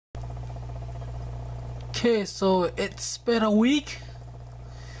Okay, so it's been a week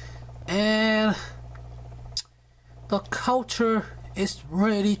and the culture is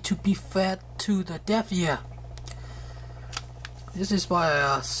ready to be fed to the Daphnia. This is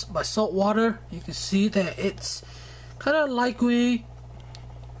my salt water. You can see that it's kind of light green,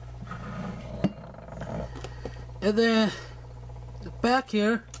 and then the back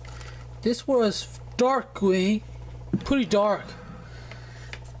here, this was dark green, pretty dark.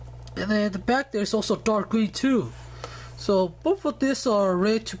 And then the back there is also dark green too. So both of these are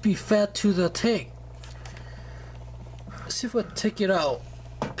ready to be fed to the tank. Let's see if I take it out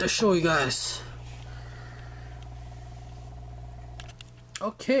to show you guys.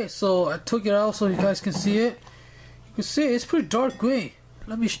 Okay, so I took it out so you guys can see it. You can see it's pretty dark green.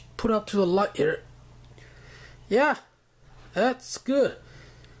 Let me put it up to the light here. Yeah, that's good.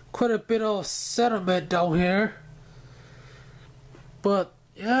 Quite a bit of sediment down here, but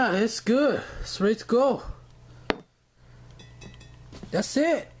yeah, it's good. It's ready to go. That's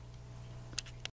it.